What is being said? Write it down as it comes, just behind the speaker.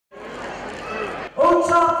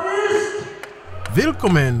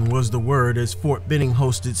Willkommen was the word as Fort Benning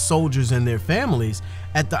hosted soldiers and their families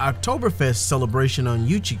at the Oktoberfest celebration on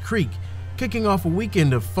Uchee Creek, kicking off a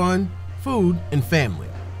weekend of fun, food, and family.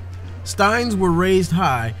 Steins were raised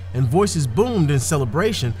high and voices boomed in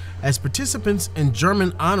celebration as participants and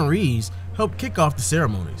German honorees helped kick off the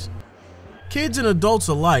ceremonies. Kids and adults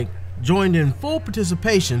alike joined in full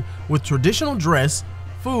participation with traditional dress,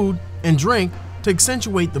 food, and drink to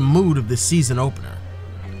accentuate the mood of the season opener.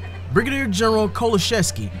 Brigadier General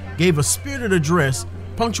Kolashevsky gave a spirited address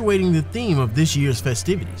punctuating the theme of this year's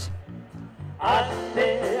festivities.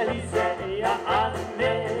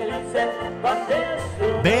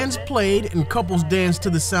 Bands played and couples danced to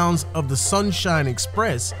the sounds of the Sunshine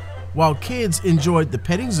Express, while kids enjoyed the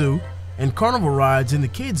petting zoo and carnival rides in the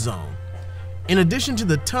kids zone. In addition to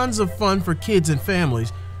the tons of fun for kids and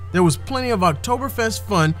families, there was plenty of Oktoberfest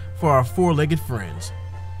fun for our four-legged friends.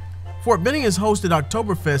 Fort Benning has hosted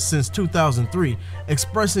Oktoberfest since 2003,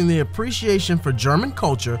 expressing the appreciation for German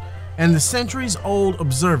culture and the centuries-old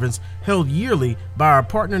observance held yearly by our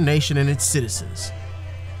partner nation and its citizens.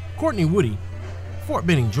 Courtney Woody, Fort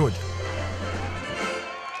Benning, Georgia.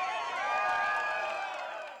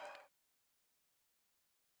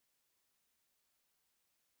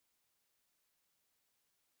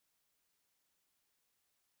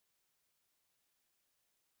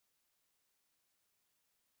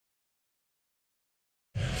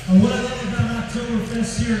 What I love about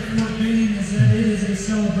Oktoberfest here at Fort Benning is that it is a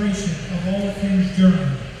celebration of all things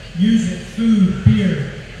German. Music, food,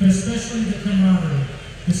 beer, but especially the camaraderie,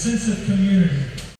 the sense of community.